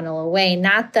one funnel away,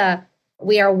 not the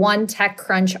we are one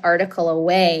TechCrunch article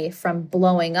away from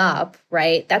blowing up,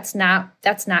 right? That's not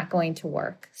going to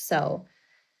work. So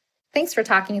thanks for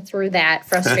talking through that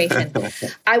frustration.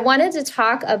 I wanted to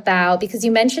talk about, because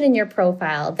you mentioned in your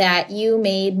profile that you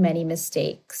made many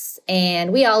mistakes,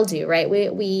 and we all do, right?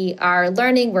 We are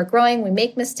learning, we're growing, we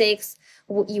make mistakes.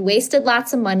 You wasted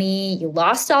lots of money. You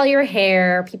lost all your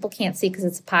hair. People can't see because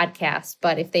it's a podcast,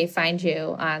 but if they find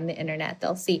you on the internet,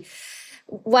 they'll see.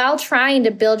 While trying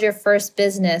to build your first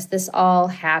business, this all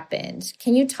happened.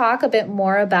 Can you talk a bit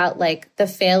more about like the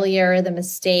failure, the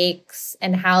mistakes,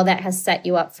 and how that has set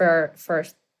you up for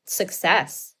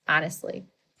success, honestly?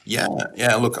 Yeah.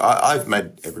 Look, I've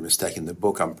made every mistake in the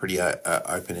book. I'm pretty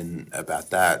open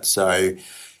about that. So,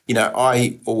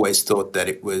 I always thought that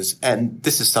it was, and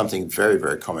this is something very,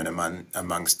 very common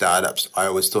among startups. I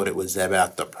always thought it was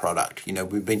about the product.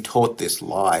 We've been taught this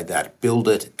lie that build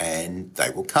it and they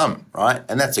will come, right?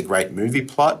 And that's a great movie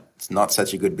plot. It's not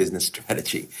such a good business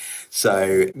strategy.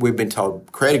 So we've been told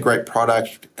create a great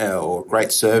product or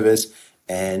great service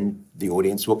and the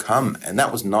audience will come. And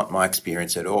that was not my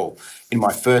experience at all. In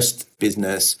my first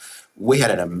business, we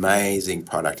had an amazing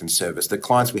product and service. The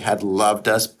clients we had loved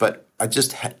us, but I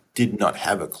just did not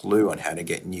have a clue on how to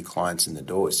get new clients in the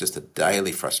door. It's just a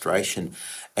daily frustration.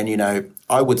 And,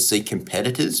 I would see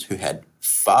competitors who had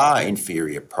far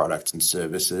inferior products and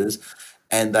services,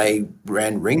 and they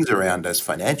ran rings around us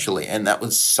financially. And that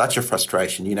was such a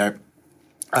frustration.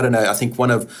 I don't know, I think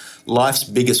one of life's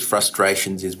biggest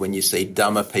frustrations is when you see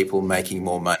dumber people making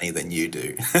more money than you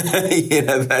do.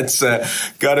 That's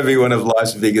got to be one of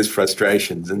life's biggest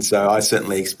frustrations. And so I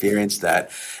certainly experienced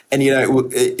that. And,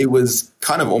 it was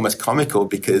kind of almost comical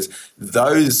because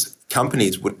those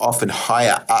companies would often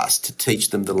hire us to teach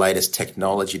them the latest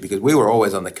technology because we were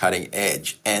always on the cutting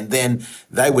edge. And then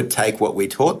they would take what we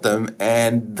taught them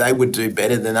and they would do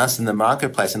better than us in the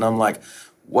marketplace. And I'm like,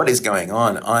 what is going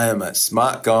on? I am a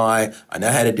smart guy. I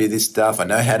know how to do this stuff. I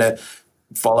know how to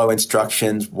follow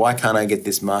instructions. Why can't I get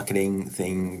this marketing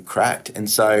thing cracked? And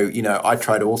so, I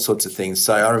tried all sorts of things.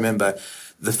 So I remember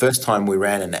the first time we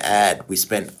ran an ad, we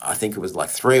spent, I think it was like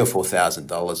 $3,000 or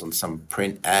 $4,000 on some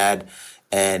print ad.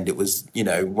 And it was,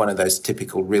 one of those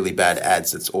typical really bad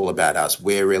ads that's all about us.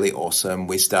 We're really awesome.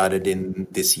 We started in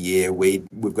this year. We've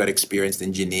got experienced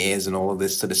engineers and all of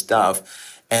this sort of stuff.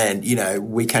 And,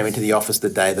 we came into the office the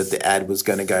day that the ad was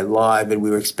going to go live and we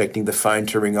were expecting the phone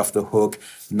to ring off the hook,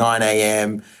 9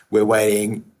 a.m. We're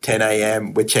waiting 10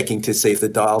 a.m. We're checking to see if the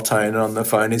dial tone on the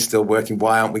phone is still working.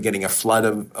 Why aren't we getting a flood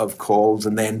of calls?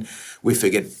 And then we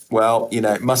figured, well,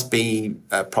 it must be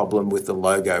a problem with the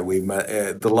logo.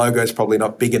 The logo is probably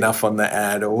not big enough on the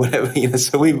ad or whatever.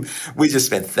 So we just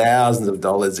spent thousands of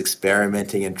dollars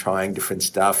experimenting and trying different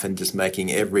stuff and just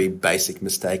making every basic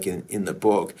mistake in the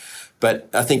book. But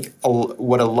I think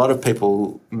what a lot of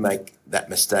people make that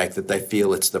mistake, that they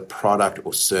feel it's the product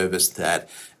or service that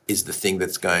is the thing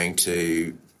that's going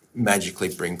to magically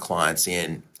bring clients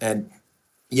in. And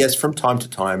yes, from time to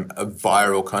time, a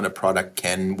viral kind of product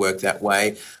can work that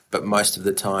way, but most of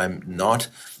the time not.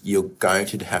 You're going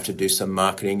to have to do some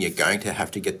marketing. You're going to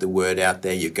have to get the word out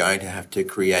there. You're going to have to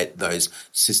create those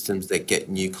systems that get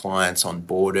new clients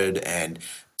onboarded and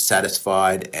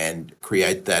satisfied and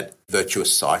create that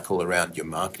virtuous cycle around your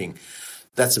marketing.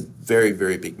 That's a very,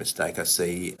 very big mistake I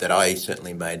see that I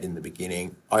certainly made in the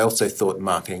beginning. I also thought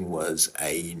marketing was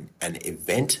an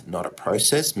event, not a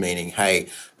process, meaning, hey,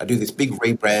 I do this big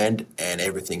rebrand and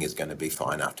everything is going to be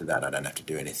fine after that. I don't have to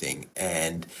do anything.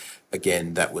 And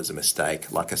again, that was a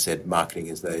mistake. Like I said, marketing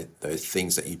is those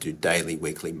things that you do daily,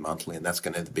 weekly, monthly, and that's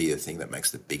going to be the thing that makes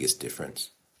the biggest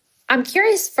difference. I'm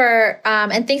curious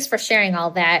and thanks for sharing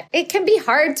all that. It can be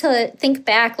hard to think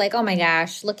back, like, oh my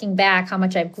gosh, looking back, how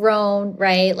much I've grown,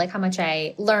 right? Like how much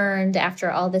I learned after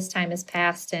all this time has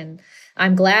passed. And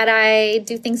I'm glad I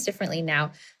do things differently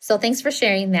now. So thanks for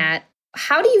sharing that.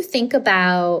 How do you think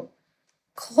about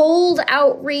cold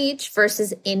outreach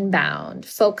versus inbound?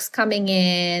 Folks coming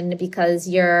in because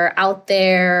you're out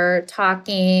there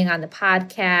talking on the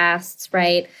podcasts,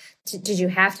 right? Did you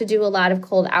have to do a lot of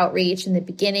cold outreach in the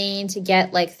beginning to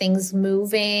get like things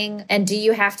moving? And do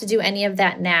you have to do any of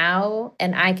that now?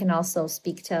 And I can also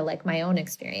speak to like my own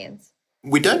experience.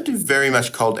 We don't do very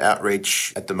much cold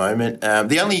outreach at the moment.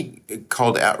 The only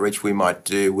cold outreach we might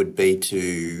do would be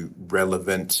to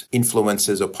relevant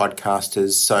influencers or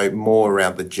podcasters, so more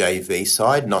around the JV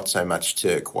side, not so much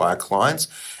to acquire clients.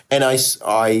 And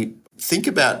I think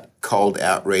about cold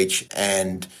outreach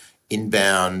and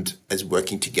inbound as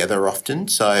working together often,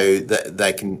 so that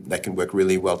they can work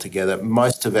really well together.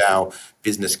 Most of our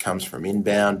business comes from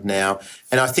inbound now,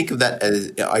 and I think of that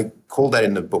as, I call that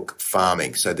in the book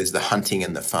farming. So there's the hunting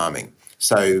and the farming.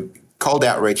 So cold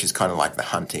outreach is kind of like the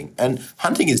hunting, and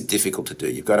hunting is difficult to do.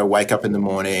 You've got to wake up in the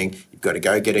morning, you've got to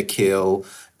go get a kill,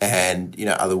 and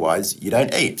otherwise you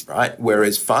don't eat, right?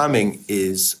 Whereas farming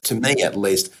is, to me at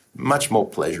least, much more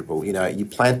pleasurable. You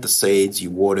plant the seeds, you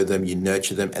water them, you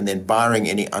nurture them, and then barring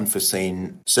any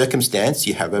unforeseen circumstance,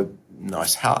 you have a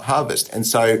nice harvest. And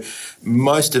so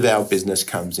most of our business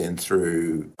comes in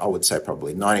through, I would say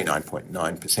probably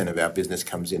 99.9% of our business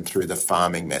comes in through the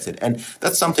farming method. And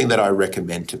that's something that I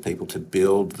recommend to people, to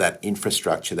build that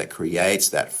infrastructure that creates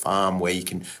that farm where you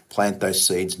can plant those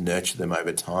seeds, nurture them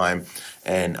over time.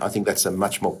 And I think that's a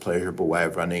much more pleasurable way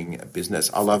of running a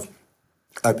business. I love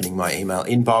opening my email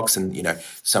inbox and,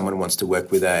 someone wants to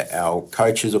work with our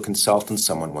coaches or consultants,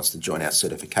 someone wants to join our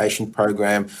certification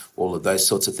program, all of those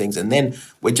sorts of things. And then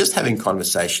we're just having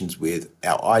conversations with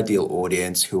our ideal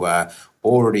audience who are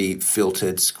already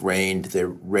filtered, screened, they're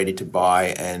ready to buy,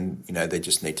 and, they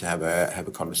just need to have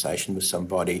a conversation with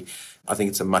somebody. I think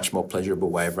it's a much more pleasurable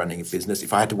way of running a business.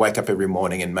 If I had to wake up every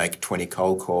morning and make 20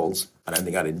 cold calls, I don't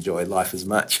think I'd enjoy life as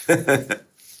much.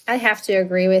 I have to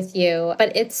agree with you,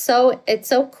 but it's so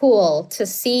cool to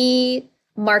see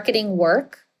marketing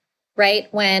work, right?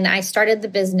 When I started the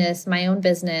business, my own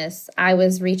business, I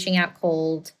was reaching out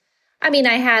cold. I mean,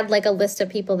 I had like a list of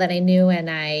people that I knew and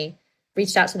I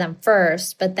reached out to them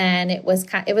first, but then it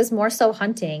was more so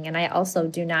hunting. And I also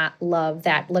do not love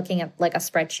that, looking at like a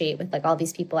spreadsheet with like all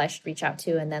these people I should reach out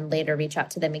to and then later reach out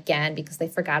to them again because they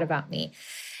forgot about me.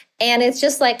 And it's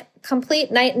just like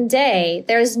complete night and day.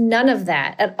 There's none of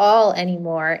that at all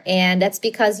anymore. And that's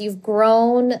because you've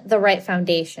grown the right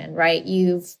foundation, right?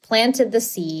 You've planted the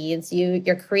seeds.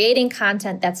 You're creating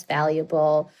content that's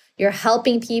valuable. You're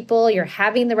helping people. You're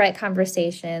having the right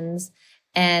conversations.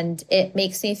 And it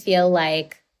makes me feel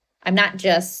like I'm not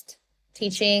just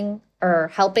teaching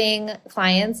or helping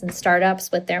clients and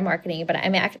startups with their marketing, but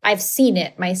I've seen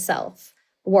it myself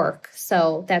work.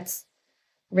 So that's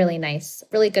really nice,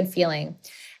 really good feeling.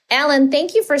 Allan,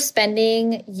 thank you for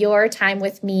spending your time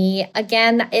with me.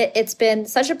 Again, it's been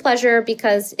such a pleasure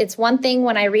because it's one thing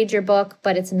when I read your book,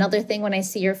 but it's another thing when I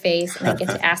see your face and I get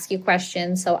to ask you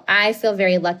questions. So I feel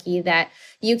very lucky that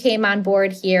you came on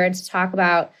board here to talk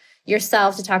about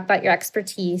yourself, to talk about your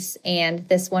expertise and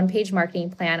this one-page marketing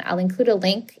plan. I'll include a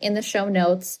link in the show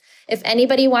notes. If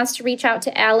anybody wants to reach out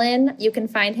to Allan, you can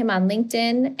find him on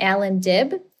LinkedIn, Allan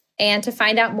Dibb. And to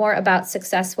find out more about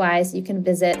Successwise, you can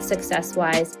visit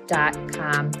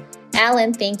successwise.com.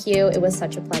 Allan, thank you. It was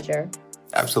such a pleasure.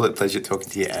 Absolute pleasure talking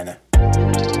to you, Anna.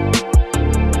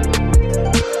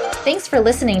 Thanks for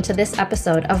listening to this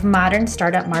episode of Modern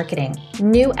Startup Marketing.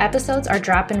 New episodes are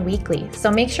dropping weekly,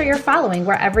 so make sure you're following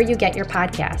wherever you get your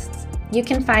podcasts. You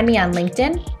can find me on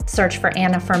LinkedIn, search for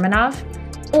Anna Furmanov,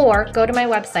 or go to my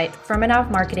website,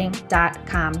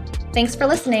 furmanovmarketing.com. Thanks for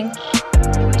listening.